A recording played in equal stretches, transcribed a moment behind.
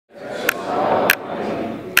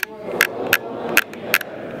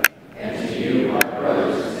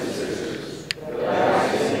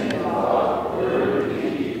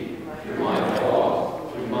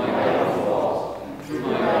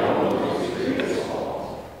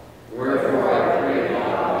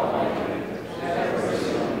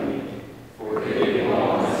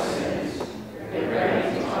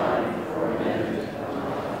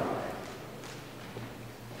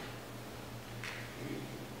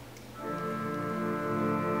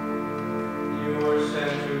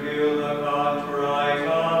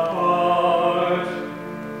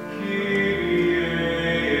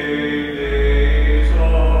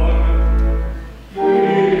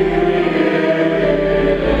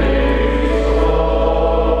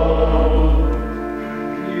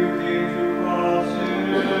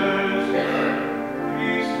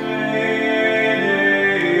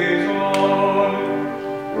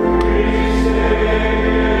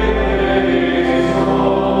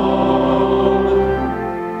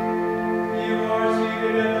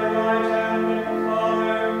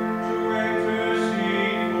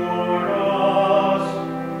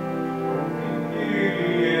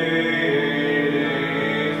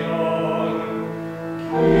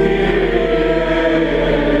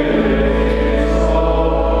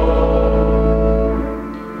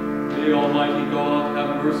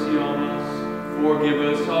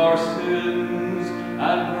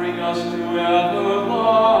us to everlasting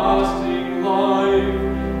life,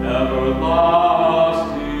 everlasting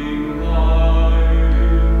life.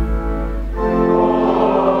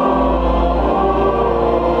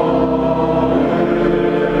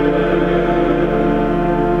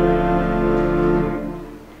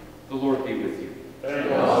 The Lord be with you. And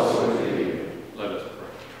also with you. Let us pray.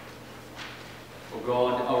 O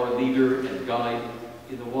God, our leader and guide,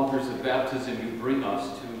 in the waters of baptism you bring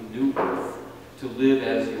us to new birth, to live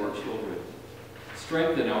as your children.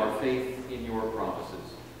 Strengthen our faith in your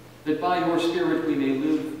promises, that by your Spirit we may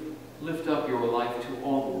lift up your life to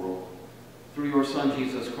all the world. Through your Son,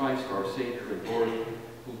 Jesus Christ, our Savior and Lord,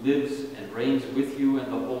 who lives and reigns with you and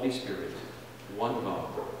the Holy Spirit, one God,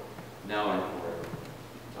 now and forever.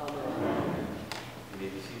 Amen. You may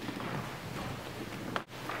be seated.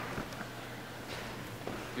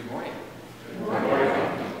 Good morning. Good morning.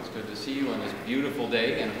 It's good to see you on this beautiful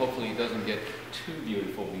day, and hopefully it doesn't get too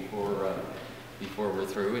beautiful before we're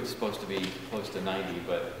through. It's supposed to be close to 90,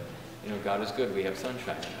 but you know, God is good. We have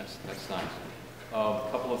sunshine. That's nice. A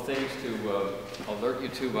couple of things to alert you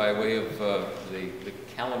to by way of the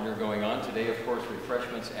calendar going on today. Of course,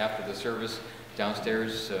 refreshments after the service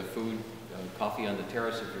downstairs, food, coffee on the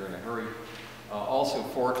terrace if you're in a hurry. Also,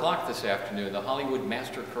 4 o'clock this afternoon, the Hollywood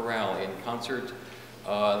Master Chorale in concert.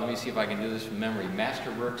 Let me see if I can do this from memory.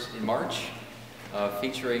 Masterworks in March,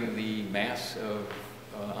 featuring the Mass of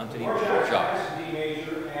Anthony Jacques.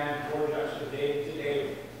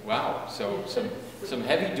 Wow, so some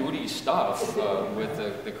heavy-duty stuff. With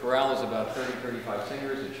the chorale is about 30-35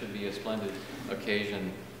 singers. It should be a splendid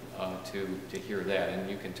occasion to hear that. And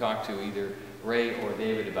you can talk to either Ray or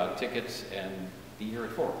David about tickets and be here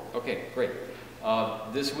at 4. Okay, great.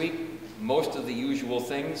 This week, most of the usual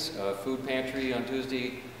things, food pantry on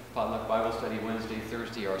Tuesday, potluck Bible study Wednesday,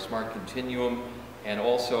 Thursday, our Smart Continuum, and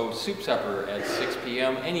also soup supper at 6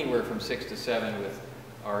 p.m., anywhere from 6 to 7 with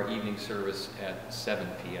our evening service at 7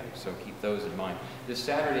 p.m. So keep those in mind. This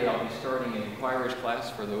Saturday I'll be starting an inquirer's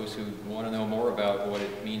class for those who want to know more about what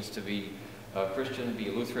it means to be a Christian, be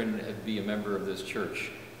a Lutheran, be a member of this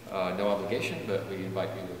church. No obligation, but we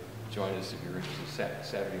invite you to join us if you're interested.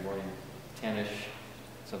 Saturday morning, 10-ish,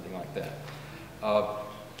 something like that.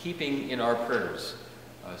 Keeping in our prayers,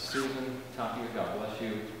 Susan, Tapia, God bless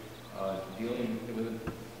you, dealing with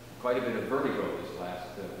quite a bit of vertigo this last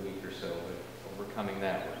week or so, but overcoming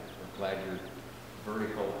that. We're glad you're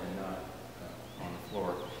vertical and not on the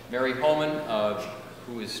floor. Mary Holman,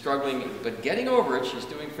 who is struggling, but getting over it, she's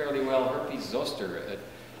doing fairly well. Herpes zoster.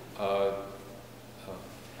 How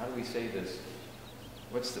do we say this?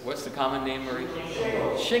 What's the common name, Marie?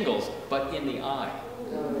 Shingles, but in the eye,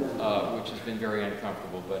 which has been very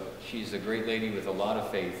uncomfortable. But she's a great lady with a lot of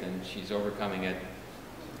faith, and she's overcoming it.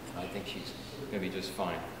 I think she's going to be just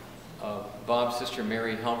fine. Bob's sister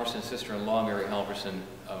Mary Halverson, sister-in-law Mary Halverson,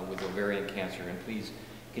 with ovarian cancer, and please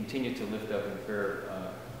continue to lift up in prayer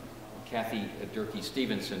Kathy Durkee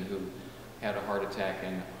Stevenson, who had a heart attack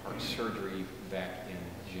and heart surgery back in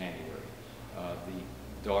January,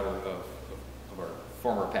 the daughter of our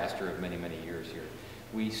former pastor of many, many years here.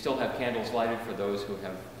 We still have candles lighted for those who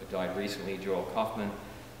have died recently: Joel Kaufman,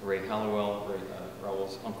 Ray Hallowell,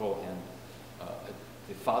 Raoul's uncle, and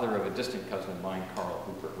the father of a distant cousin of mine, Carl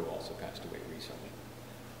Hooper, who also passed away recently.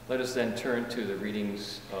 Let us then turn to the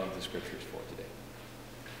readings of the scriptures for today.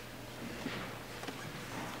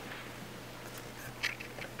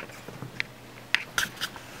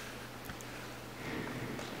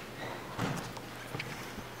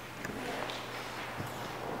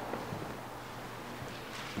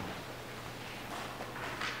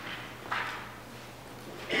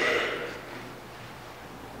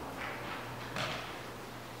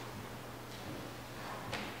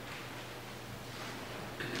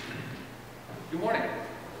 Good morning.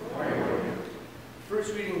 Good morning.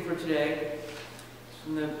 First reading for today is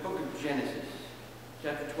from the book of Genesis,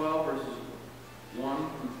 chapter 12, verses 1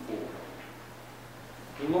 through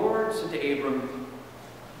 4. The Lord said to Abram,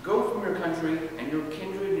 "Go from your country and your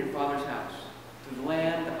kindred and your father's house to the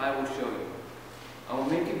land I will show you. I will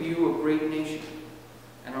make of you a great nation,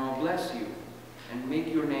 and I will bless you and make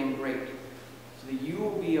your name great, so that you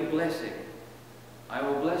will be a blessing. I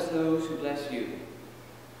will bless those who bless you.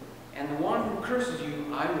 And the one who curses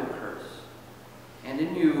you, I will curse. And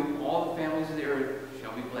in you, all the families of the earth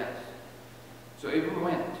shall be blessed." So Abram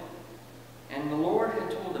went, and the Lord had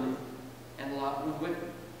told him, and Lot was with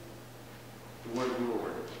him. The word of the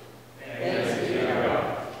Lord. Thanks be to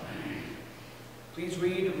God. Please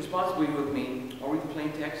read responsibly with me, or read the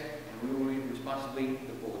plain text, and we will read responsibly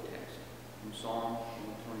the bullet text from Psalm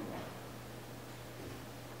 121.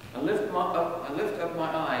 I lift up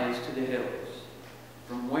my eyes to the hills.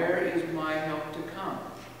 From where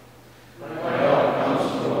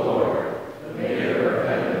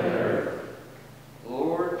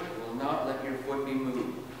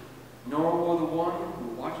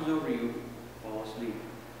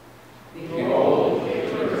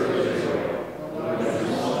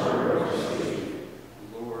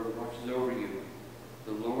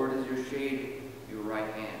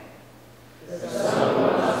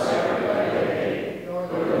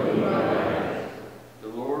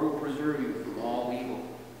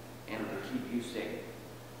you say?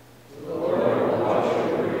 The Lord will watch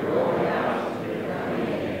over your going out and your coming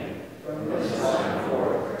in, from this time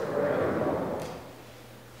forth forevermore.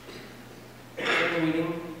 The second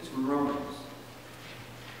reading is from Romans.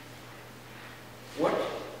 What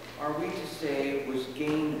are we to say was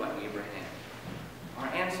gained by Abraham, our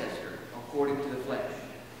ancestor, according to the flesh?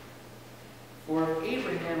 For if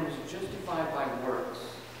Abraham was justified by works,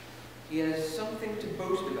 he has something to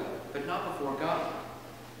boast about, but not before God.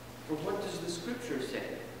 For what does the Scripture say?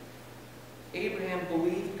 Abraham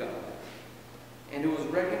believed God, and it was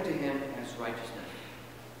reckoned to him as righteousness.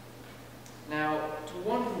 Now, to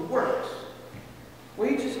one who works,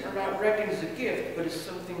 wages are not reckoned as a gift, but as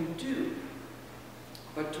something due.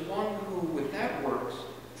 But to one who, without works,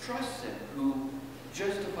 trusts him, who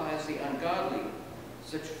justifies the ungodly,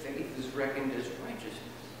 such faith is reckoned as righteousness.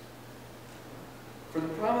 For the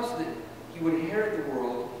promise that he would inherit the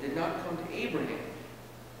world did not come to Abraham,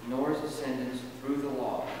 nor his descendants through the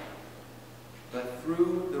law, but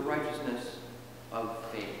through the righteousness of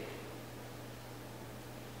faith.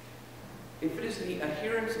 If it is the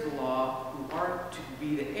adherents of the law who are to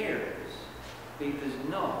be the heirs, faith is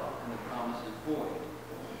null and the promise is void.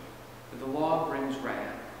 For the law brings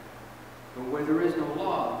wrath. But where there is no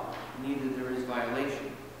law, neither there is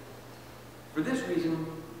violation. For this reason,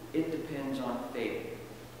 it depends on faith,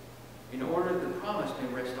 in order that the promise may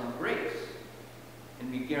rest on grace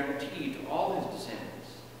and be guaranteed to all his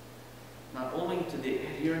descendants, not only to the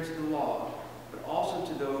adherents of the law, but also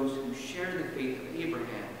to those who share the faith of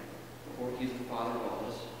Abraham, for he is the father of all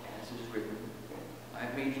us, as it is written, I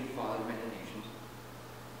have made you the father of many nations,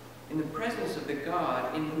 in the presence of the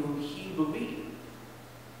God in whom he believed,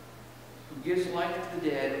 who gives life to the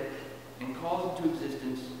dead and calls into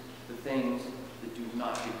existence the things that do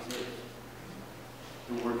not exist.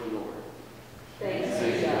 The word of the Lord. Thanks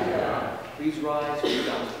be to God. Please rise for the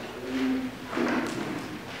gospel.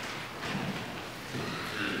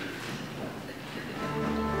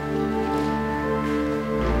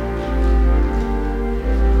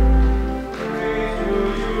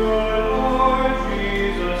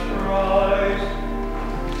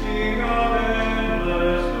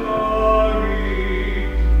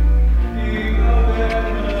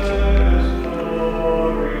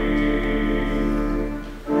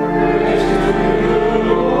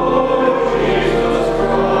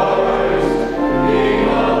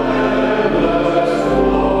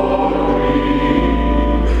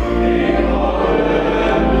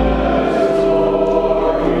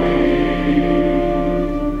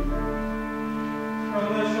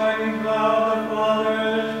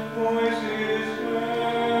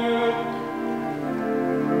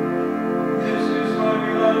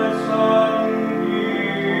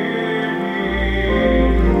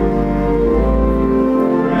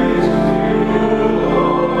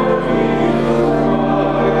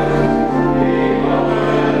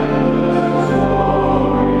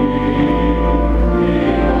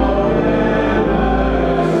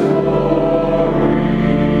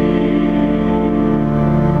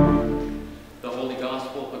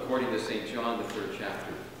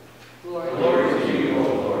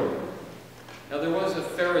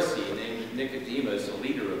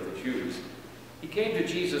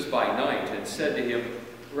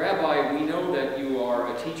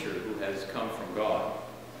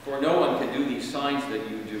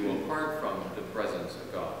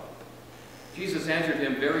 Jesus answered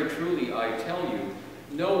him, "Very truly I tell you,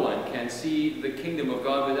 no one can see the kingdom of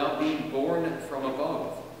God without being born from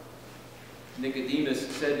above." Nicodemus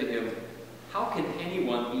said to him, "How can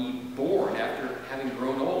anyone be born after having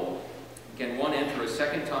grown old? Can one enter a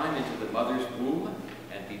second time into the mother's womb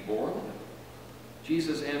and be born?"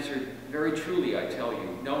 Jesus answered, "Very truly I tell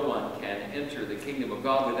you, no one can enter the kingdom of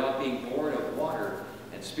God without being born of water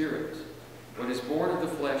and spirit. What is born of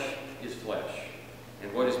the flesh is flesh,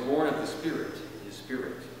 and what is born of the Spirit is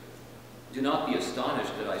spirit. Do not be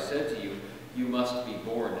astonished that I said to you, you must be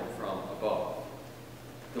born from above.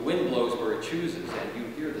 The wind blows where it chooses, and you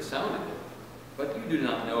hear the sound of it, but you do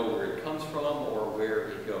not know where it comes from or where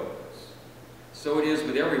it goes. So it is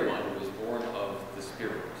with everyone who is born of the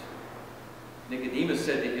Spirit." Nicodemus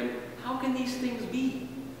said to him, "How can these things be?"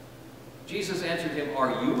 Jesus answered him,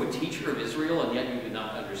 "Are you a teacher of Israel, and yet you do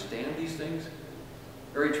not understand these things?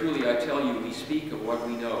 Very truly I tell you, we speak of what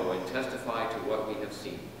we know and testify to what we have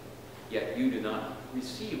seen, yet you do not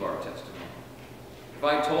receive our testimony. If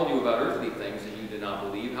I told you about earthly things and you do not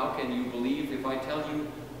believe, how can you believe if I tell you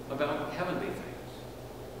about heavenly things?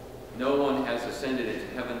 No one has ascended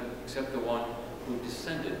into heaven except the one who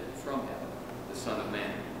descended from heaven, the Son of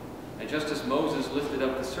Man. And just as Moses lifted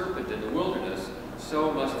up the serpent in the wilderness,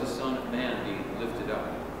 so must the Son of Man be lifted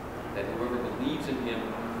up, that whoever believes in him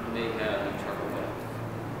may have eternal life.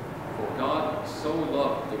 For God so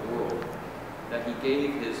loved the world that he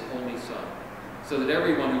gave his only Son, so that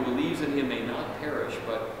everyone who believes in him may not perish,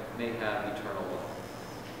 but may have eternal life.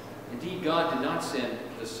 Indeed, God did not send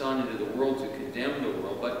the Son into the world to condemn the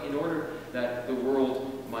world, but in order that the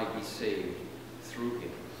world might be saved through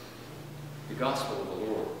him. The Gospel of the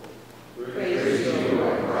Lord. Praise to you,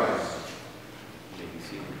 Lord Christ. You may be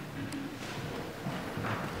seated.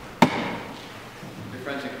 Dear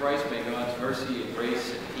friends in Christ, may God's mercy and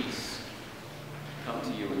grace and peace come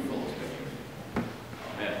to you in full measure.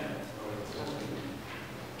 Amen.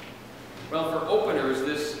 Well, for openers,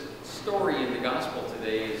 this story in the Gospel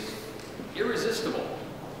today is irresistible.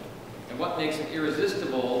 And what makes it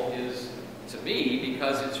irresistible is, to me,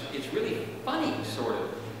 because it's really funny, sort of.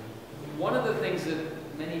 One of the things that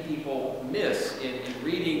many people miss in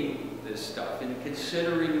reading this stuff, in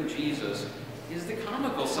considering Jesus, is the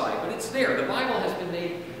comical side. But it's there. The Bible has been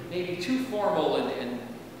made maybe too formal and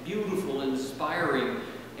beautiful and inspiring,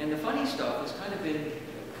 and the funny stuff has kind of been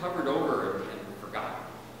covered over and forgotten.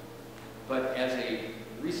 But as a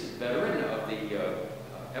recent veteran of the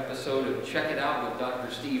episode of Check It Out with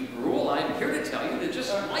Dr. Steve Brule, I'm here to tell you to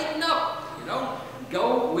just lighten up,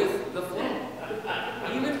 go with the flow.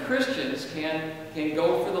 Even Christians can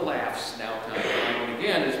go for the laughs now and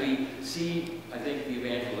again, as we see, I think, the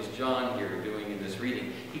evangelist John here doing in this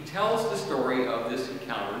reading. He tells the story of this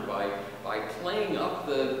encounter by playing up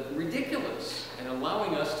the ridiculous and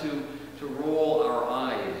allowing us to roll our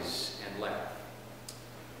eyes and laugh.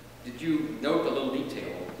 Did you note the little detail?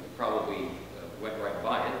 You probably went right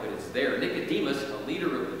by it, but it's there. Nicodemus, a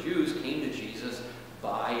leader of the Jews, came to Jesus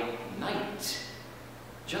by night.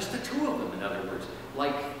 Just the two of them, in other words,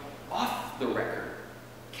 like off the record.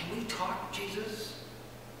 Can we talk, Jesus?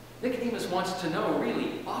 Nicodemus wants to know,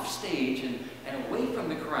 really, off stage and away from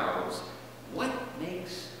the crowds, what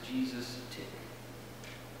makes Jesus tick?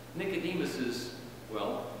 Nicodemus is,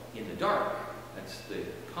 well, in the dark. That's the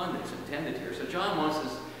pun that's intended here. So John wants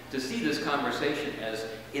us to see this conversation as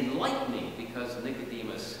enlightening because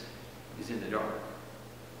Nicodemus is in the dark.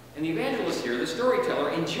 And the evangelist here, the storyteller,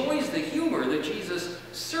 enjoys the humor that Jesus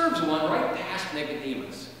serves one right past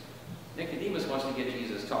Nicodemus. Nicodemus wants to get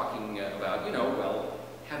Jesus talking about, well,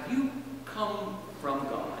 have you come from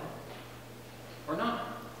God or not?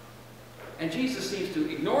 And Jesus seems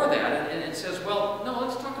to ignore that and says, well, no,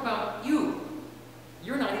 let's talk about you.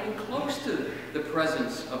 You're not even close to the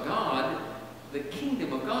presence of God, the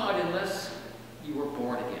kingdom of God, unless you were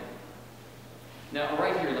born again. Now,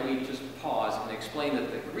 right here, let me just pause and explain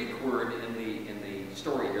that the Greek word in the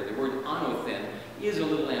story here, the word anothen, is a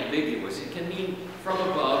little ambiguous. It can mean from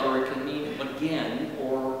above, or it can mean again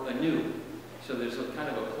or anew. So there's a kind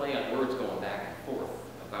of a play on words going back and forth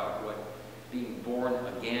about what being born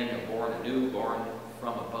again, or born anew, born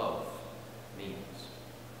from above means.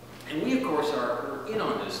 And we, of course, are in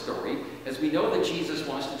on this story, as we know that Jesus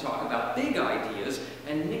wants to talk about big ideas,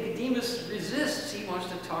 and Nicodemus resists. He wants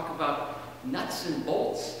to talk about nuts and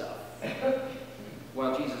bolts stuff,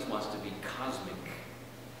 while Jesus wants to be cosmic.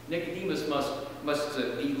 Nicodemus must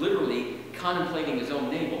be literally contemplating his own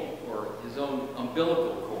navel, or his own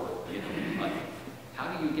umbilical cord. Like,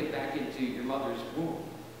 how do you get back into your mother's womb?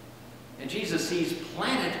 And Jesus sees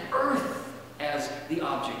planet Earth as the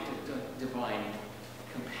object of divine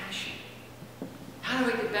compassion. How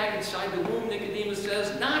do I get back inside the womb, Nicodemus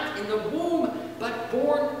says? Not in the womb, but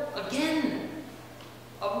born again.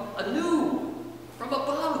 Anew, from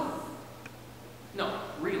above. No,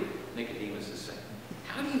 really, Nicodemus is saying.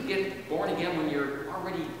 How do you get born again when you're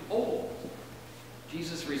already old?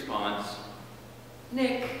 Jesus responds,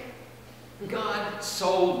 Nick, God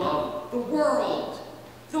so loved the world.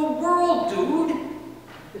 The world,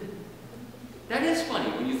 dude. That is funny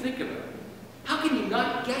when you think about it. How can you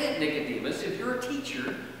not get it, Nicodemus, if you're a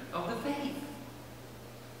teacher of the faith?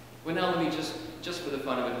 Well, now let me just for the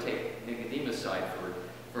fun of it, take Nicodemus' side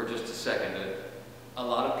for just a second. A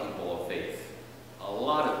lot of people of faith, a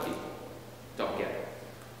lot of people don't get it.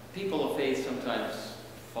 People of faith sometimes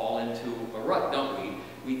fall into a rut, don't we?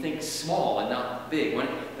 We think small and not big. When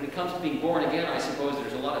it comes to being born again, I suppose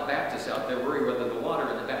there's a lot of Baptists out there worry whether the water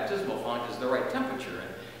in the baptismal font is the right temperature.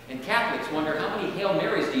 And Catholics wonder, how many Hail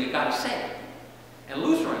Marys do you got to say? And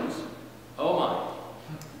Lutherans, oh my.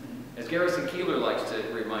 As Garrison Keillor likes to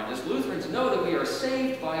remind us, Lutherans know that we are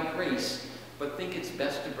saved by grace, but think it's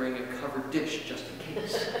best to bring a covered dish just in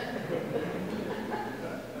case.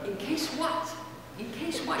 In case what? In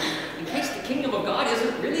case what? In case the kingdom of God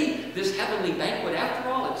isn't really this heavenly banquet after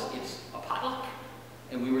all. It's a potluck,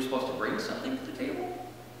 and we were supposed to bring something to the table.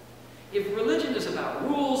 If religion is about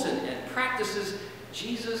rules and practices,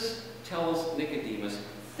 Jesus tells Nicodemus,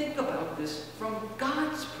 think about this from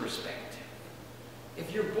God's perspective.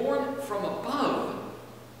 If you're born from above,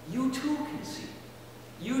 you too can see.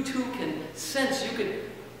 You too can sense,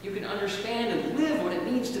 you can understand and live what it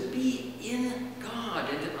means to be in God,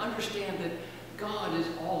 and to understand that God is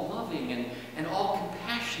all loving and all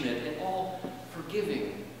compassionate and all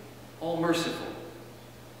forgiving, all merciful.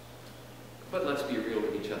 But let's be real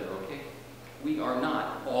with each other, okay? We are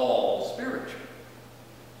not all spiritual.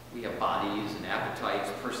 We have bodies and appetites,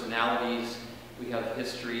 personalities, we have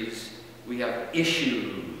histories, we have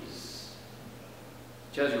issues.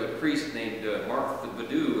 A Jesuit priest named Martha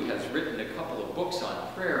Badu has written a couple of books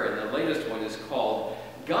on prayer, and the latest one is called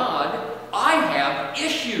God, I Have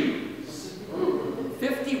Issues.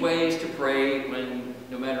 50 ways to pray when,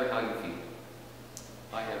 no matter how you feel.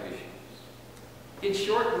 I have issues. In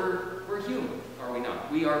short, we're human, are we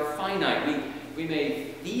not? We are finite. We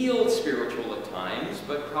may feel spiritual at times,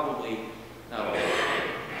 but probably not all.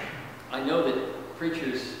 I know that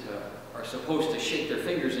preachers are supposed to shake their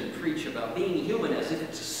fingers and preach about being human as if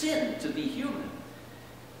it's a sin to be human.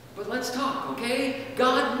 But let's talk, okay?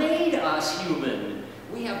 God made us human.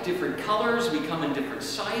 We have different colors, we come in different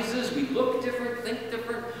sizes, we look different, think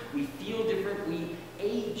different, we feel different, we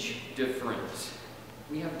age different.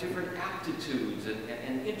 We have different aptitudes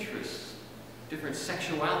and interests, different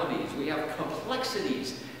sexualities. We have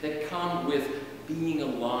complexities that come with being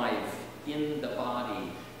alive in the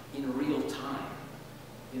body, in real time,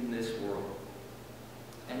 in this world.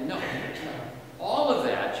 And no, all of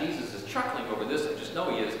that, Jesus is chuckling over this, I just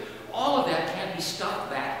know he is, all of that can't be stuffed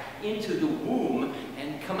back into the womb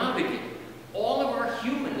and come out again. All of our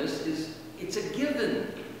humanness it's a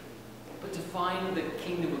given. But to find the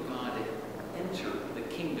kingdom of God, to enter the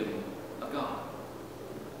kingdom of God,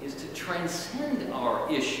 is to transcend our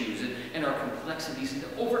issues and our complexities, and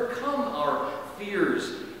to overcome our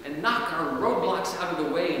fears and knock our roadblocks out of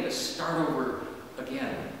the way and to start over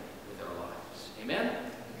again with our lives. Amen?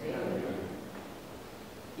 Amen.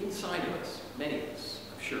 Inside of us, many of us,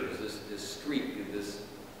 I'm sure, is this streak of this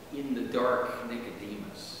in-the-dark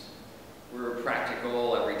Nicodemus. We're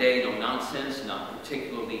practical, everyday, no nonsense, not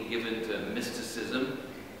particularly given to mysticism.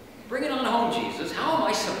 Bring it on home, Jesus. How am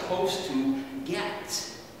I supposed to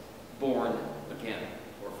get born again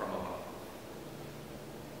or from above?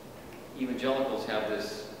 Evangelicals have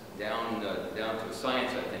this down to a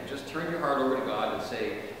science, I think. Just turn your heart over to God and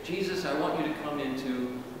say, Jesus, I want you to come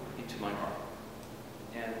into my heart.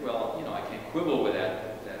 And, well, you know, I can't quibble with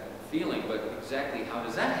that feeling, but exactly how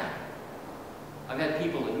does that happen? I've had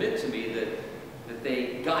people admit to me that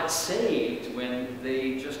they got saved when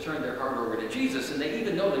they just turned their heart over to Jesus, and they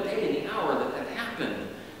even know the day and the hour that happened.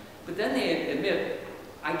 But then they admit,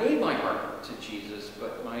 I gave my heart to Jesus,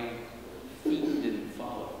 but my feet didn't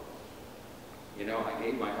follow. You know, I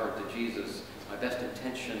gave my heart to Jesus, my best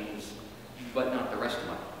intentions, but not the rest of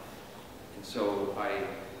my life. And so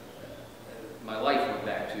my life went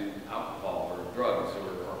back to alcohol or drugs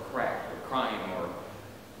or crack or crime, or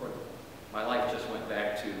my life just went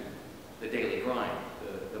back to the daily grind,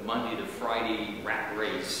 the Monday to Friday rat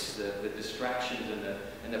race, the distractions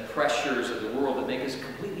and the pressures of the world that make us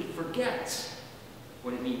completely forget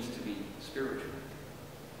what it means to be spiritual.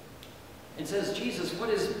 And says Jesus, what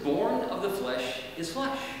is born of the flesh is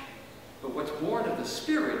flesh, but what's born of the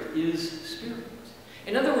Spirit is spirit.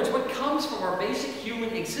 In other words, what comes from our basic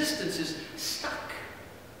human existence is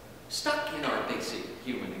stuck in our basic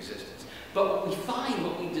human existence. But what we find,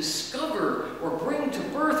 what we discover or bring to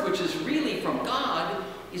birth, which is really from God,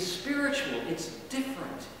 is spiritual. It's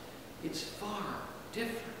different. It's far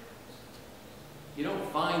different. You don't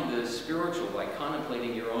find the spiritual by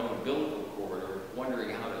contemplating your own umbilical cord or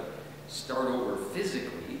wondering how to start over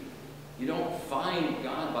physically. You don't find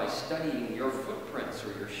God by studying your footprints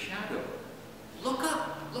or your shadow. Look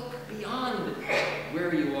up. Look beyond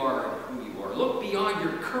where you are and who you are. Look beyond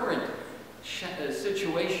your current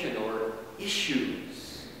situation or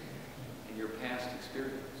issues and your past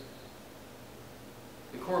experience.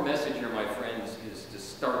 The core message here, my friends, is to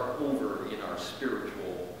start over in our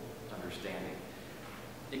spiritual understanding.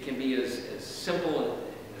 It can be as simple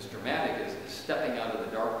and as dramatic as stepping out of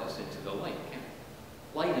the darkness into the light.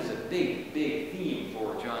 Light is a big, big theme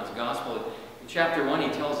for John's Gospel. In chapter 1, he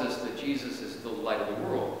tells us that Jesus is the light of the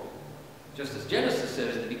world. Just as Genesis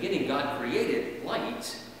says, in the beginning God created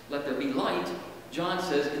light, let there be light. John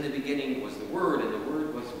says, in the beginning was the Word, and the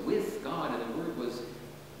Word was with God, and the Word was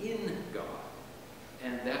in God.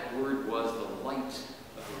 And that Word was the light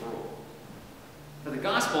of the world. For the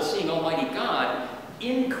Gospel, seeing Almighty God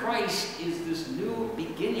in Christ is this new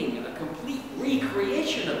beginning, a complete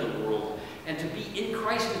recreation of the world. And to be in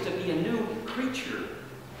Christ is to be a new creature,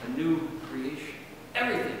 a new creation.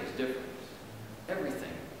 Everything is different.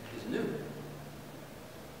 Everything is new.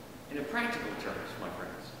 In a practical terms, my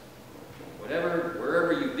friends,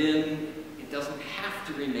 wherever you've been, it doesn't have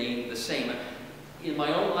to remain the same. In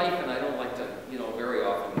my own life, and I don't like to, very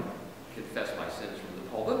often confess my sins from the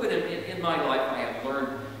pulpit, but in my life I have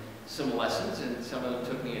learned some lessons, and some of them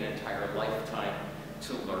took me an entire lifetime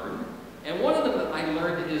to learn. And one of them that I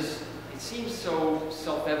learned is, it seems so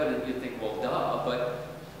self-evident, you think, well, duh, but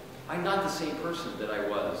I'm not the same person that I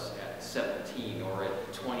was at 17 or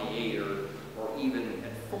at 28 or even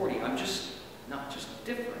at 40. I'm just not just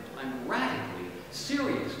different. I'm radically,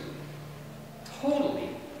 seriously, totally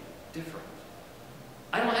different.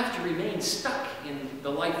 I don't have to remain stuck in the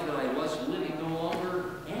life that I was living, no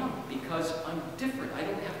longer am, because I'm different. I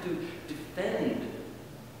don't have to defend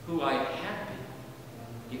who I had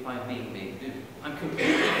been if I'm being made new. I'm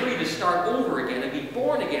completely free to start over again and be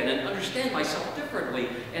born again and understand myself differently,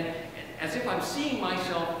 and as if I'm seeing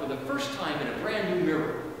myself for the first time in a brand new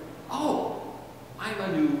mirror. Oh, I'm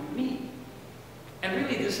a new me. And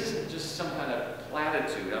really, this isn't just some kind of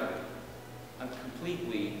platitude. I'm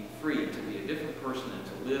completely free to be a different person and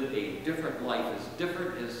to live a different life, as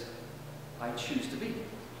different as I choose to be.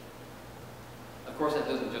 Of course, that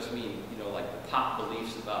doesn't just mean, like the pop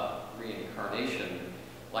beliefs about reincarnation.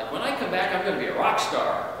 Like, when I come back, I'm going to be a rock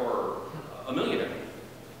star or a millionaire.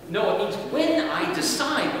 No, it means when I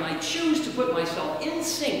decide, when I choose to put myself in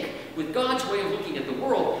sync with God's way of looking at the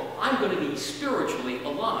world, I'm going to be spiritually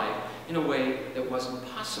alive in a way that wasn't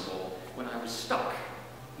possible when I was stuck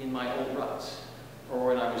in my old ruts, or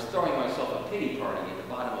when I was throwing myself a pity party at the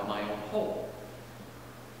bottom of my own hole.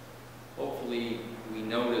 Hopefully, we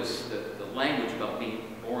notice that the language about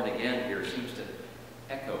being born again here seems to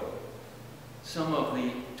echo some of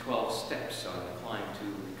the 12 steps on the climb to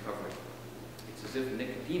recovery. It's as if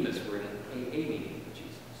Nicodemus were in an AA meeting with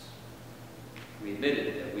Jesus. We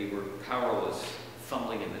admitted that we were powerless,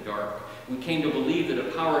 fumbling in the dark. We came to believe that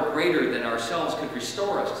a power greater than ourselves could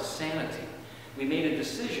restore us to sanity. We made a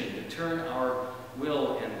decision to turn our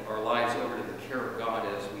will and our lives over to the care of God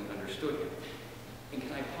as we understood Him. And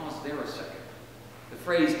can I pause there a second? The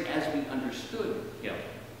phrase, as we understood Him,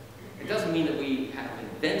 it doesn't mean that we have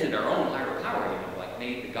invented our own higher power, like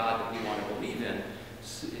made the God that we want to believe in,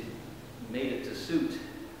 made it to suit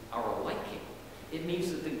our liking. It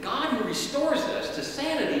means that the God who restores us to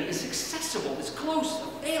sanity is accessible, is close,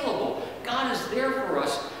 available. God is there for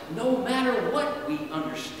us no matter what we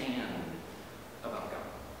understand about God.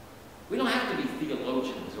 We don't have to be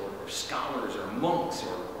theologians or scholars or monks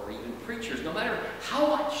or even preachers, no matter how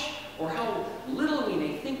much or how little we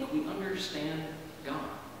may think we understand God.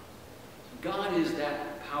 God is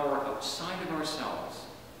that power outside of ourselves,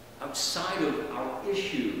 outside of our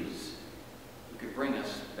issues, who could bring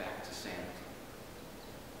us back to sanity.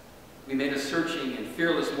 We made a searching and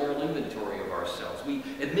fearless moral inventory of ourselves. We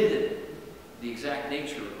admitted the exact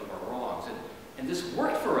nature of our wrongs. And this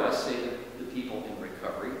worked for us, say the people in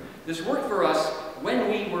recovery. This worked for us when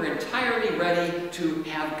we were entirely ready to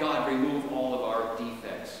have God remove all of our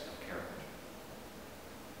defects of character.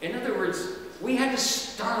 In other words, we had to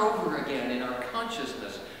start over again in our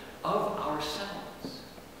consciousness of ourselves,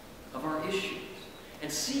 of our issues,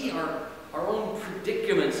 and see our own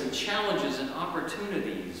predicaments and challenges and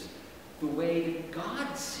opportunities the way that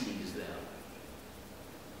God sees them.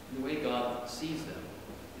 And the way God sees them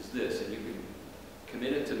is this, and you can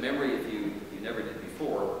commit it to memory if you never did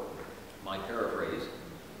before, my paraphrase.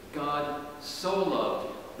 God so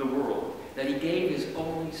loved the world that He gave His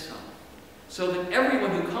only Son, so that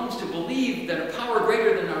everyone who comes to believe that a power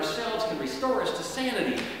greater than ourselves can restore us to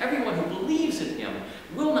sanity, everyone who believes in Him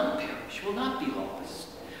will not perish, will not be lost,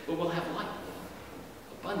 but will have life,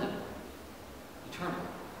 abundantly, eternally.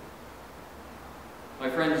 My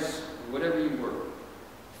friends, whatever you were,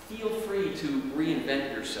 feel free to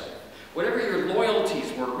reinvent yourself. Whatever your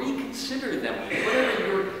loyalties were, reconsider them.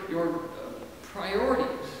 Whatever your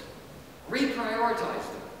priorities,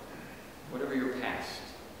 reprioritize them. Whatever your past,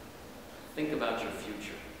 think about your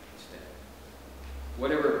future instead.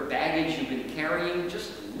 Whatever baggage you've been carrying,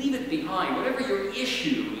 just leave it behind. Whatever your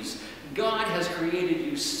issues, God has created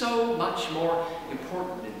you so much more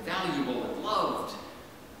important and valuable and loved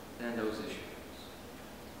than those issues.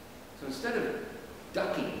 So instead of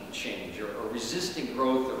ducking change or resisting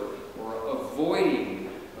growth or avoiding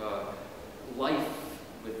life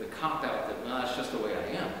with the cop-out that, no, that's just the way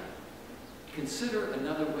I am, consider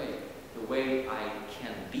another way, the way I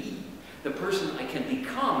can be, the person I can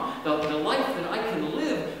become, the life that I can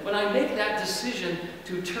live when I make that decision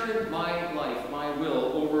to turn my life, my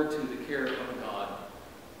will, over to the care of God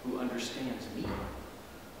who understands me.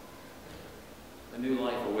 A new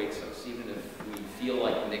life awaits us, even if we feel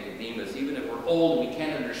like Nicodemus, even if we're old, we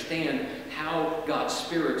can't understand how God's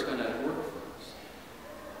Spirit's going to work for us.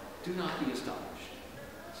 Do not be astonished,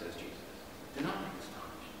 says Jesus. Do not be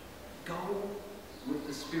astonished. Go with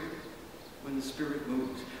the Spirit when the Spirit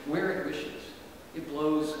moves, where it wishes. It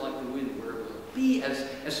blows like the wind where it will. Be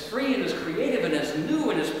as free and as creative and as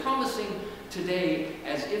new and as promising today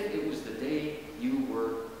as if it was the day you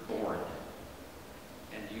were born.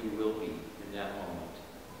 And you will be, in that moment,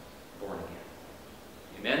 born again.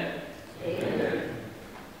 Amen? Amen.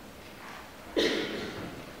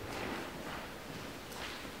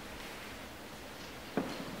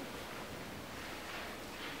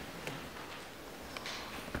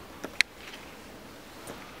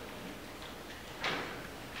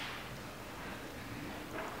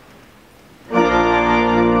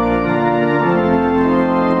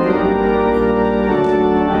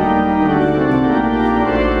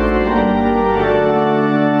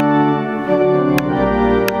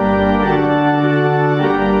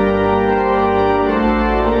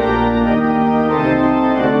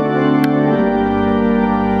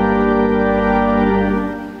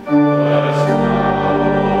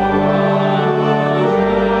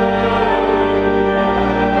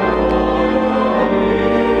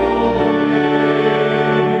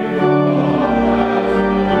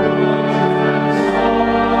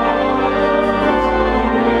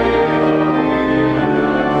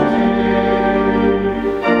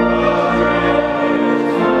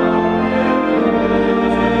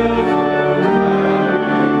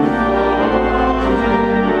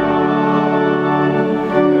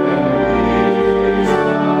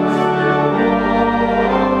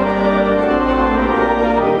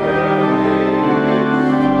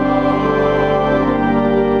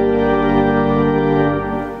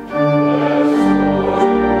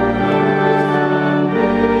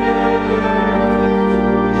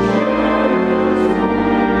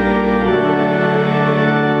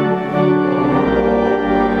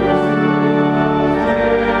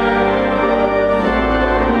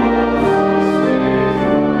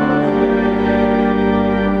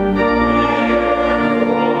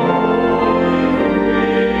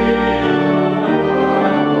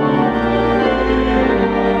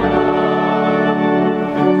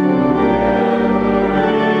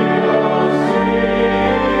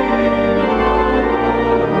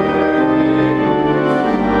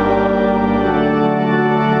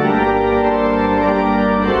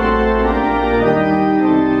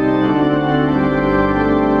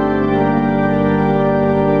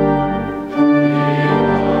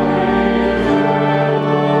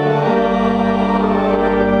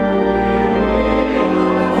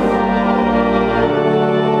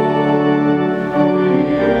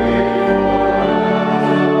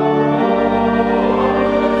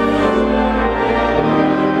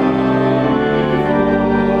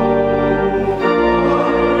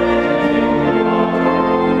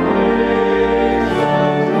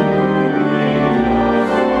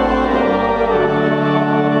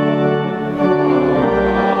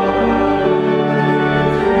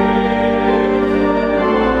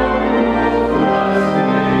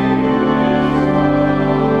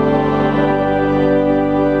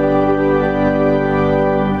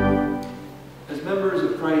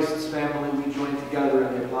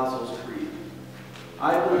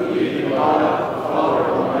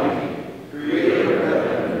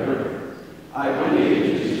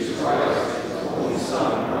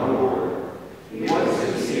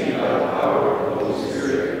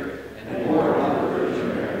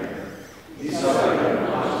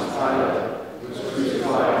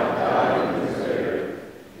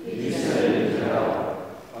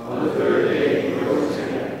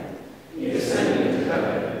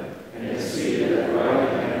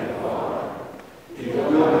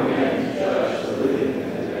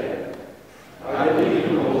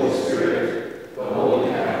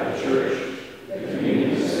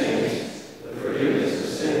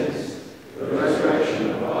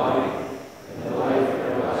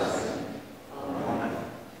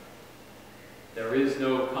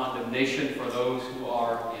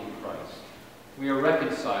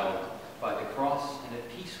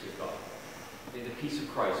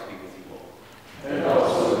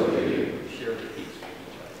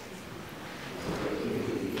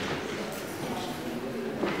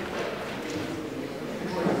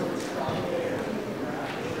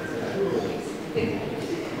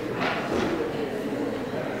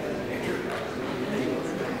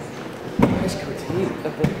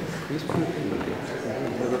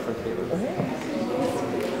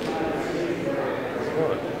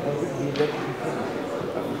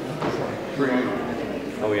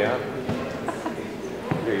 Yeah.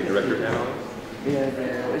 Are you director now? Yeah,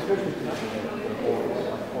 especially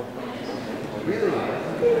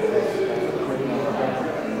really.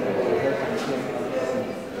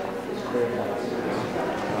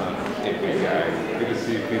 Hey, good guy. Good to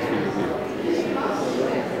see you. Peace be with you.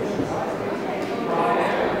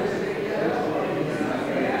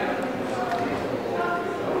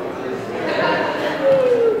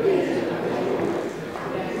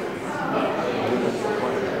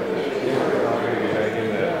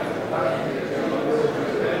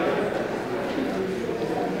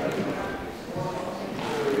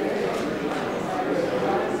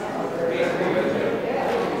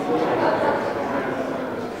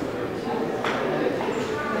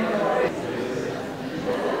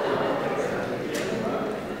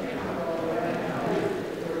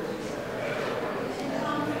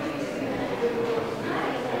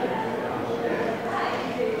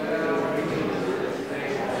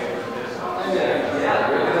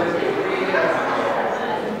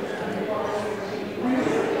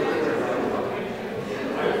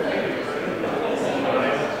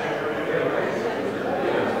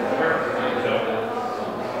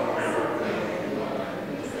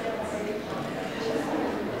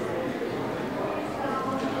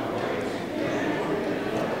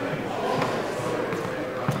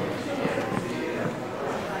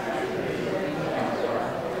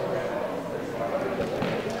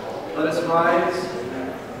 Let us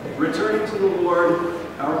rise, returning to the Lord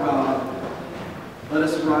our God. Let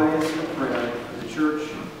us rise in prayer for the church,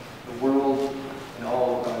 the world, and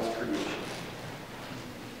all of God's creation.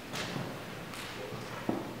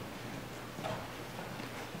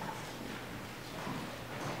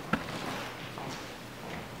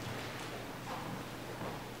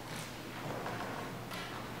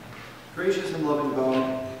 Gracious and loving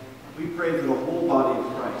God, we pray for the whole body of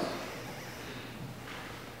Christ,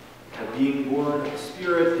 that being born of the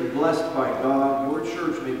Spirit and blessed by God, your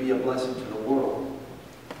church may be a blessing to the world.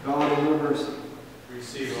 God, in your mercy,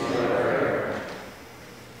 receive our prayer.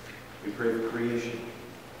 We pray for creation,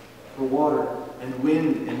 for water and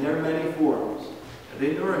wind in their many forms, that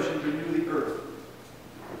they nourish and renew the earth.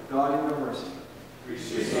 God, in your mercy,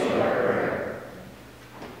 Receive our prayer.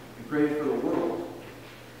 we pray for the world,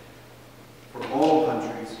 for all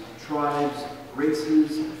countries, tribes,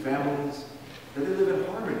 races, and families, that they live in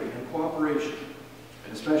harmony and cooperation,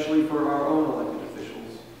 and especially for our own elected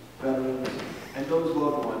officials, veterans, and those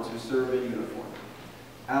loved ones who serve in uniform.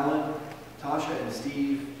 Alan, Tasha and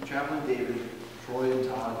Steve, Chaplain David, Troy and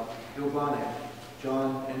Todd, Giovanni,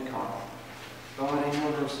 John and Connor. God, in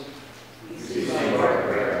your mercy, Receive our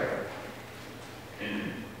prayer.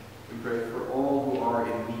 we pray for all who are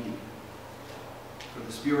in need, for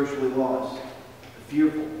the spiritually lost, the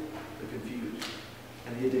fearful, the confused,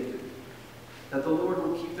 and the addicted, that the Lord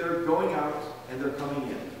will keep their going out and their coming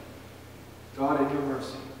in. God, in your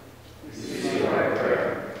mercy, Receive our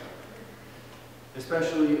prayer.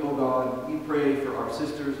 especially, O God, we pray for our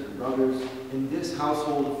sisters and brothers in this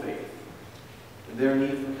household of faith, in their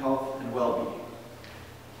need for health and well-being.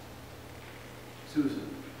 Susan,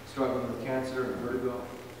 struggling with cancer and vertigo.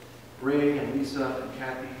 Ray and Lisa and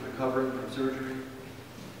Kathy, recovering from surgery.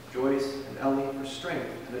 Joyce and Ellie for strength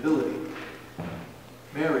and ability.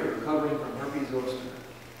 Mary, recovering from herpes zoster.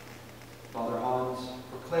 Father Hans,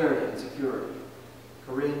 for clarity and security.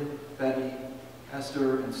 Corinne, Betty,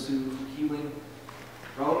 Esther, and Sue for healing.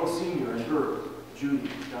 Raul Sr. and Bert, Judy,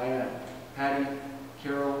 Diane, Patty,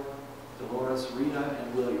 Carol, Dolores, Rena,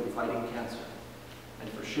 and William fighting cancer. And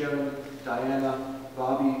for Sharon, Diana,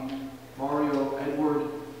 Bobby, Mario, Edward,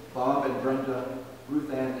 Bob and Brenda,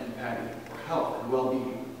 Ruth Ann, and Patty for health and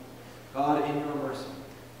well-being. God, in your mercy,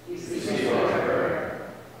 Receive our prayer.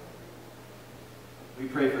 we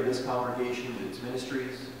pray for this congregation and its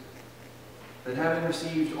ministries, that having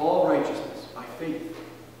received all righteousness by faith,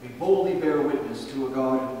 we boldly bear witness to a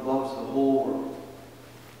God who loves the whole world.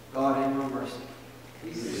 God, in your mercy,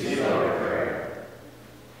 Receive our prayer.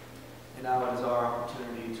 and now it is our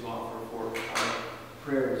opportunity to offer forth our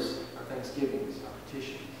prayers, our thanksgivings, our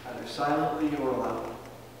petitions, either silently or aloud.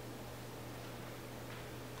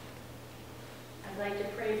 I'd like to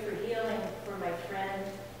pray for healing for my friend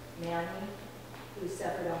Manny, who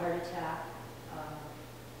suffered a heart attack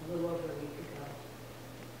a little over a week ago.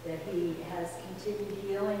 That he has continued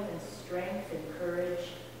healing and strength and courage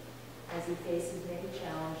as he faces many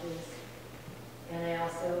challenges. And I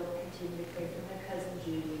also continue to pray for my cousin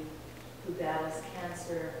Judy, who battles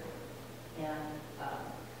cancer and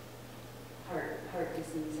heart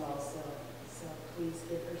disease also. So please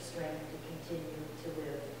give her strength to continue to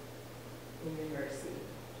live in your mercy.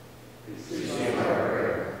 Receive our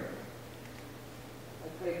prayer.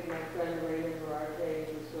 I pray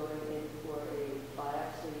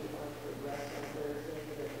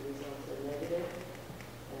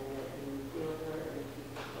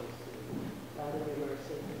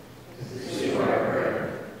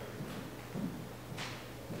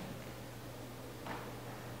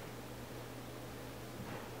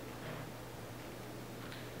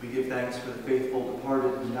thanks for the faithful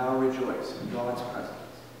departed who now rejoice in God's presence.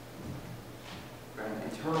 Grant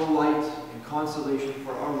eternal light and consolation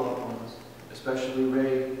for our loved ones, especially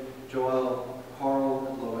Ray, Joel, Carl,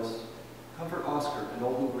 and Lois. Comfort Oscar and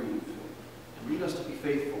all who grieve, and lead us to be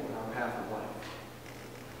faithful in our path of life.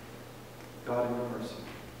 God, in your mercy.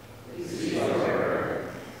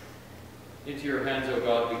 Into your hands, O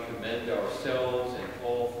God, we commend ourselves and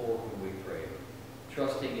all for whom we pray,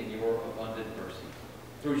 trusting in your abundant mercy.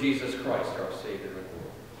 Through Jesus Christ, our Savior and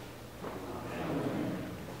Lord. Amen.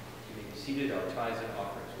 You may be seated. Our tithes and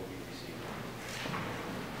offerings will be received.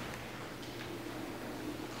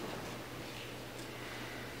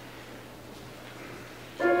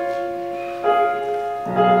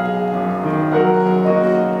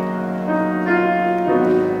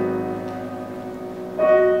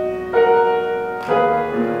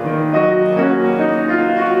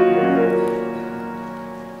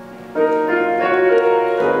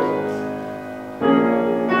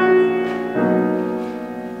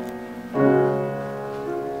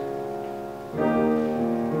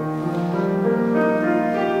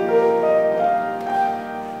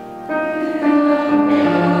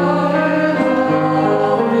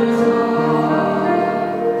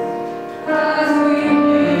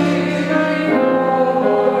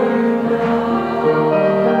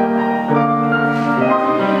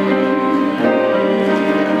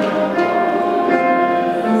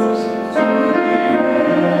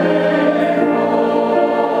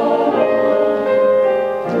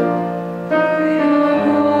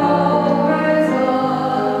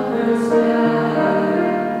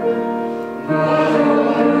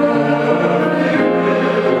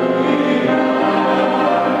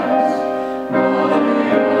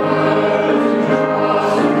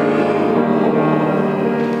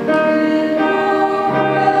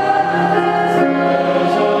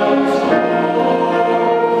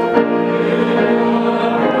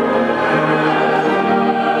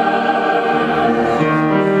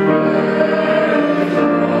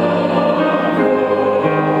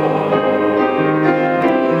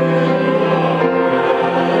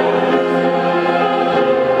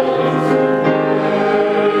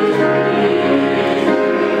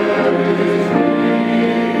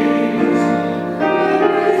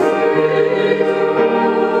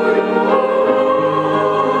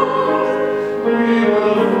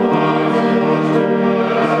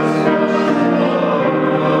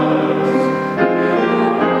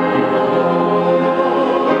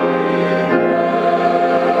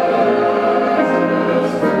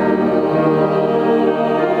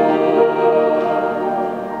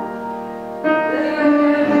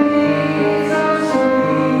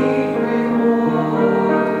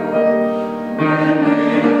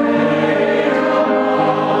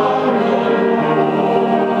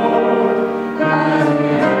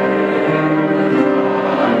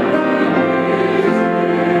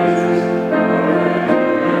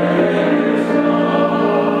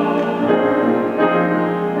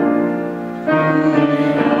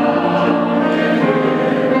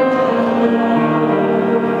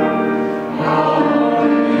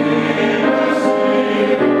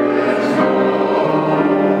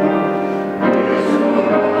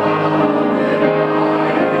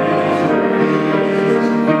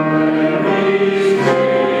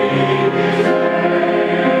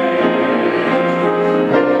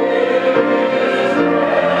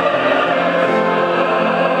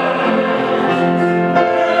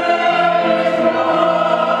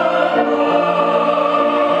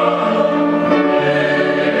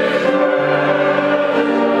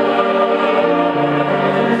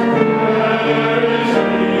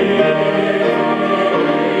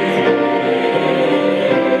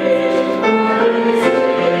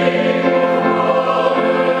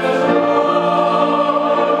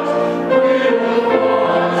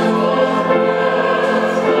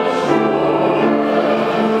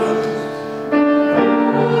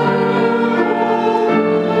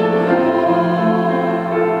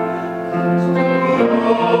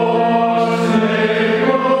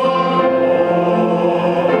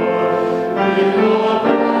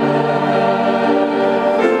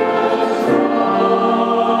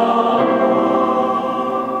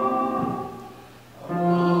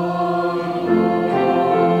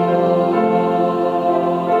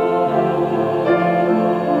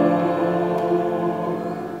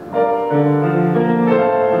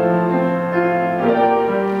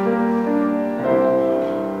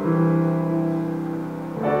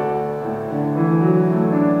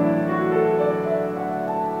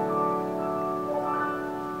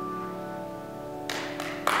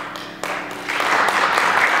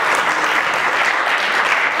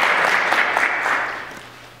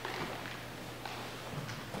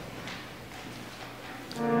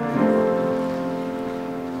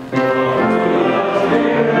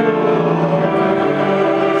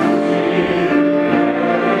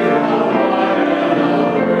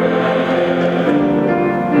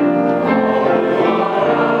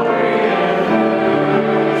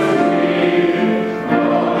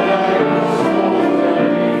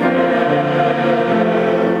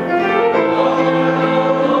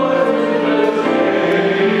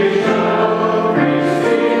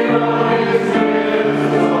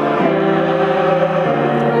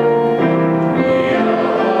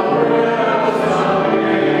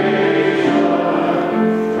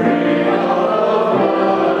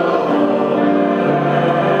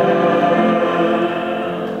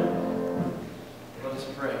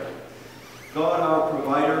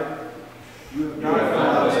 You have not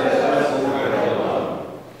found us as Lord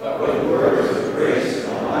alone, but with words of grace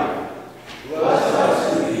and life. Bless us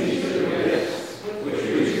with these good gifts, which we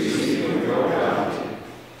receive from your bounty,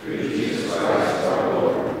 through Jesus Christ our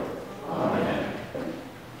Lord. Amen.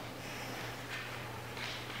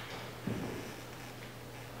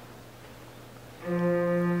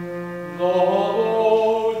 The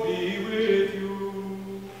Lord be with you.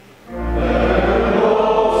 And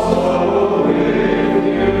also with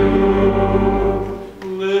you.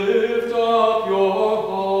 Lift up your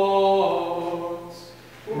hearts.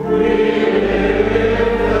 We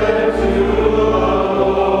lift them to the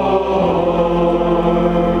Lord.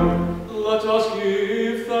 Let us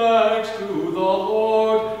give thanks to the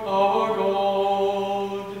Lord our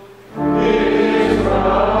God. It is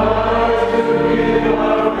right to give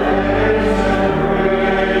our thanks and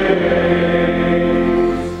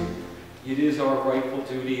praise. It is our rightful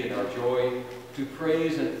duty and our joy to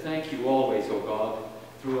praise and thank you always, O God,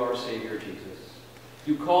 through our Savior Jesus.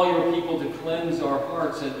 You call your people to cleanse our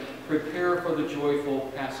hearts and prepare for the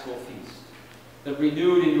joyful Paschal feast, that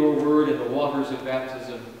renewed in your word and the waters of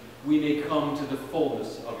baptism, we may come to the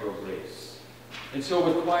fullness of your grace. And so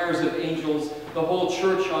with choirs of angels, the whole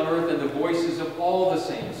church on earth, and the voices of all the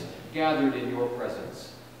saints gathered in your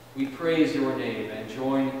presence, we praise your name and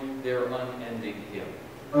join their unending hymn.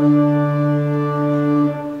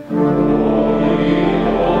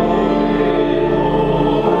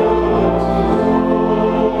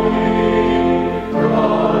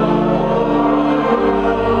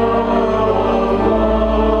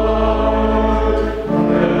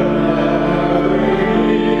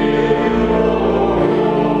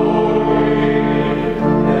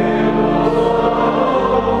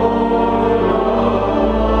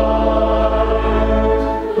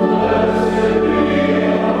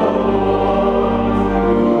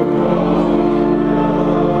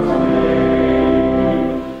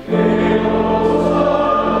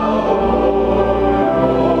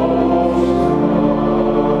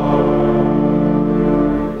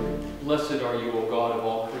 Blessed are you, O God of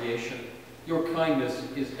all creation. Your kindness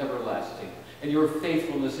is everlasting, and your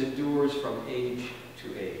faithfulness endures from age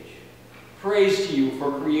to age. Praise to you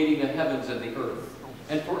for creating the heavens and the earth,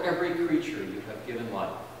 and for every creature you have given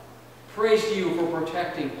life. Praise to you for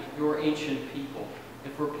protecting your ancient people,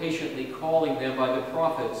 and for patiently calling them by the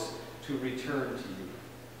prophets to return to you.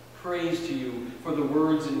 Praise to you for the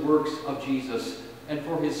words and works of Jesus, and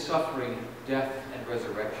for his suffering, death, and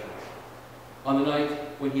resurrection. On the night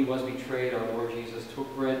when he was betrayed, our Lord Jesus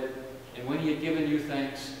took bread, and when he had given you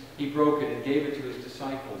thanks, he broke it and gave it to his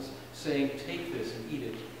disciples, saying, "Take this and eat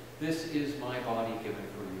it. This is my body given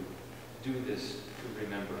for you. Do this to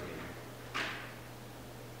remember me."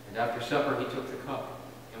 And after supper he took the cup,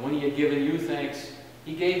 and when he had given you thanks,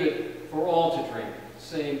 he gave it for all to drink,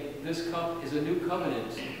 saying, "This cup is a new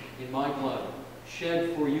covenant in my blood,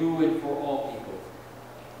 shed for you and for all people,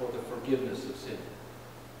 for the forgiveness of sin.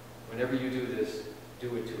 Whenever you do this,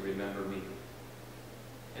 do it to remember me."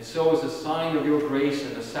 And so, as a sign of your grace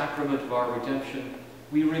and the sacrament of our redemption,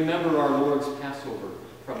 we remember our Lord's Passover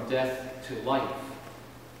from death to life.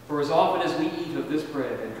 For as often as we eat of this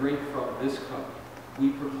bread and drink from this cup,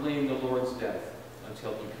 we proclaim the Lord's death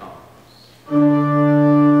until he comes.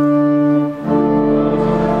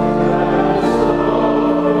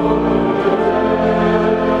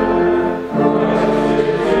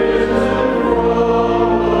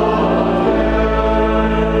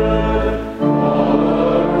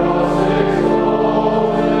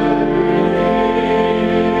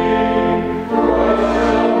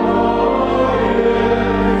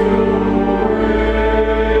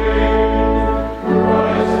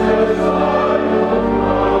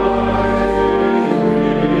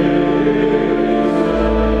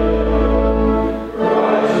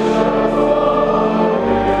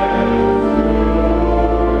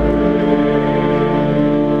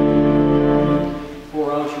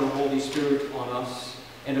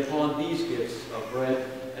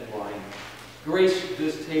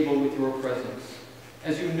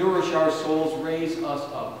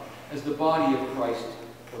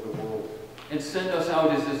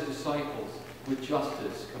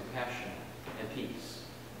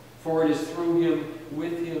 For it is through him,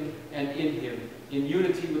 with him, and in him, in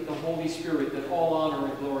unity with the Holy Spirit, that all honor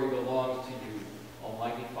and glory belongs to you,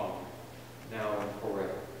 Almighty Father, now and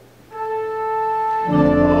forever.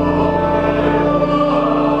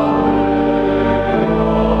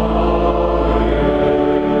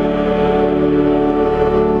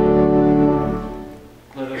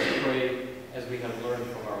 Let us pray as we have learned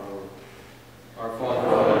from our Lord. Our Father,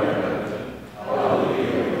 in heaven, hallowed be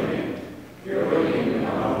your name. Your kingdom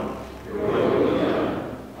come, your will be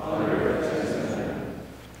done, on earth as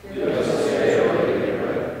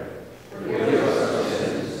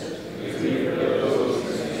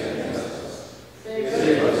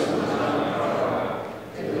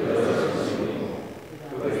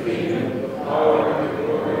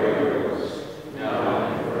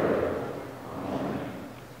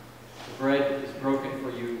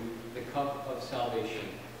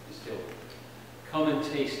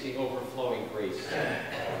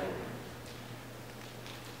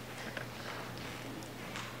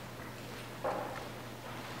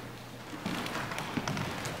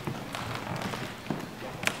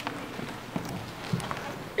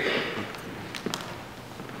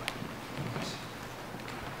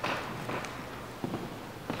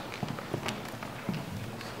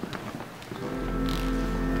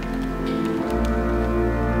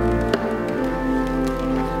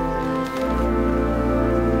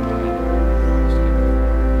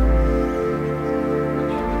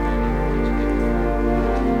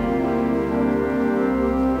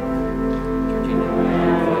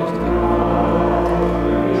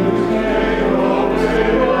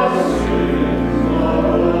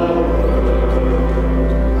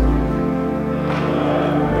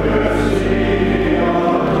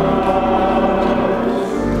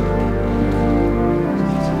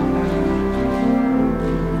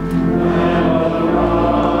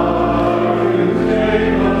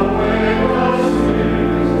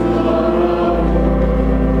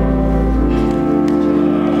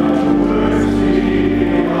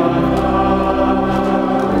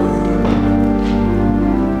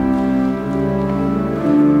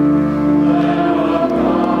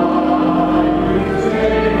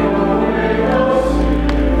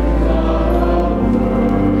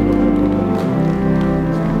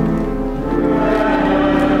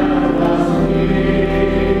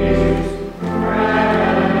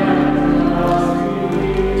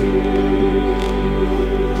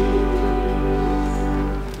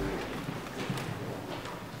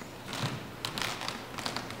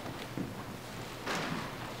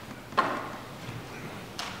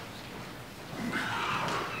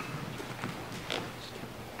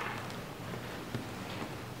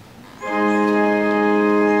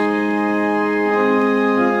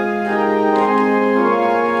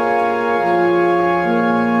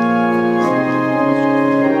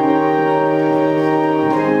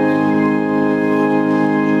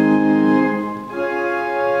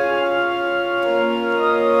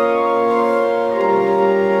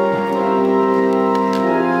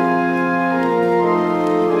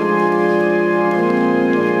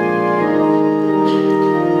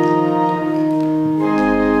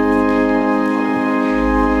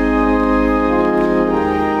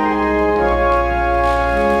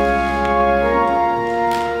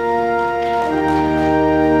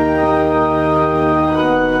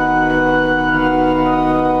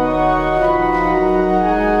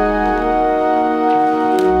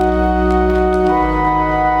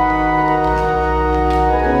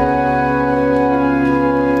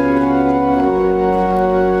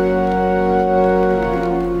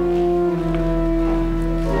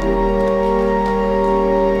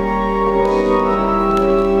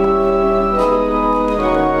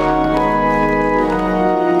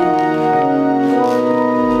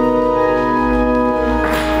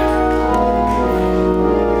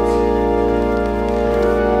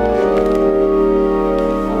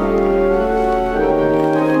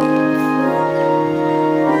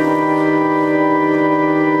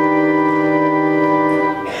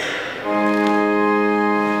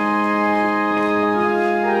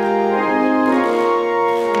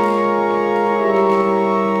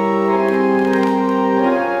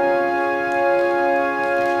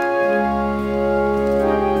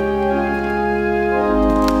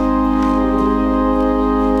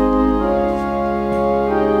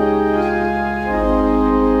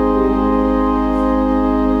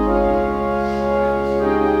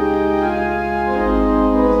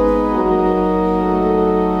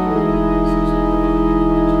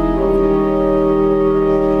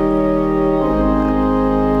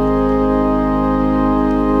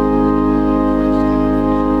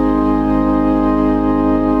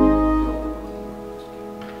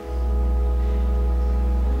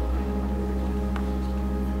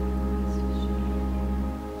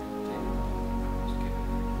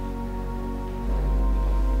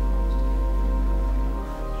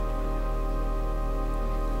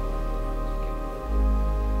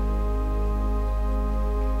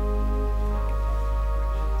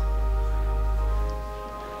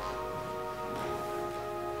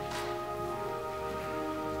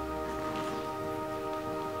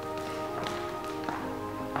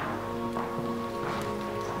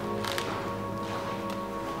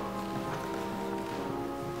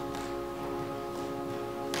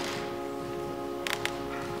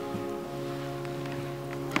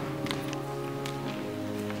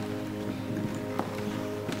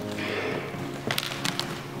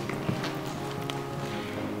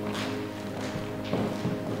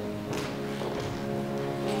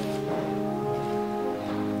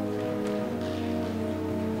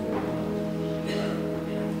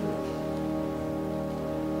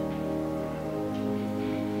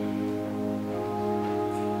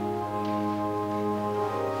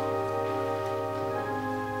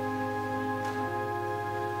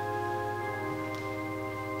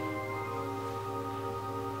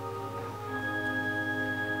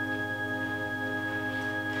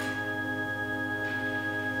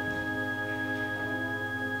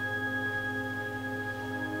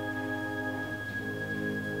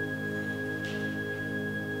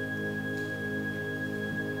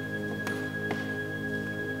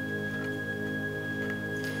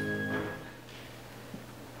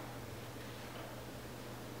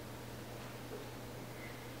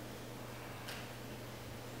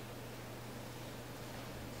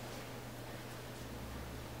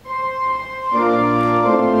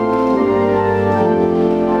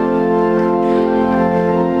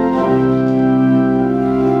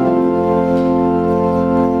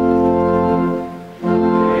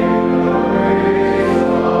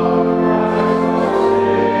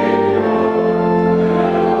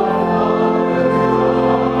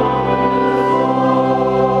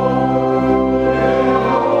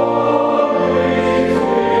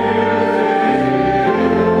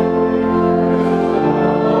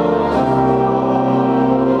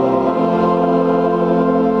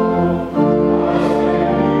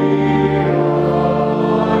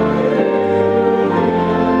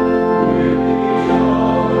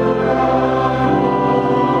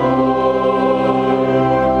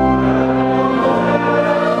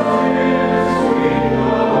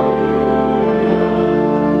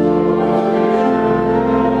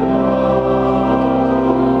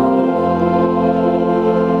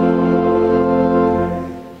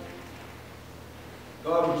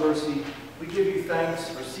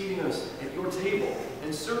at your table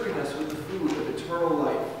and serving us with the food of eternal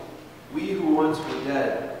life. We who once were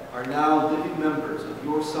dead are now living members of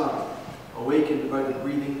your Son, awakened by the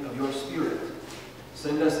breathing of your Spirit.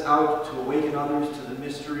 Send us out to awaken others to the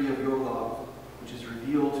mystery of your love, which is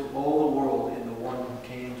revealed to all the world in the one who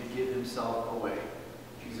came to give himself away,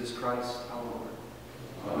 Jesus Christ our Lord.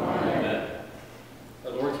 Amen. The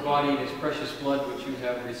Lord's body and his precious blood which you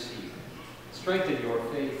have received, strengthen your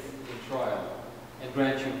faith in trial, and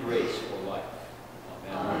grant you grace for life.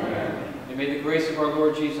 Amen. Amen. And may the grace of our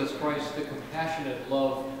Lord Jesus Christ, the compassionate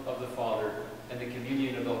love of the Father, and the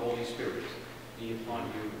communion of the Holy Spirit be upon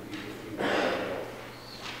you and be with you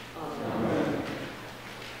always. Amen.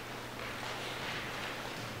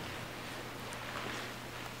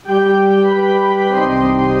 Amen.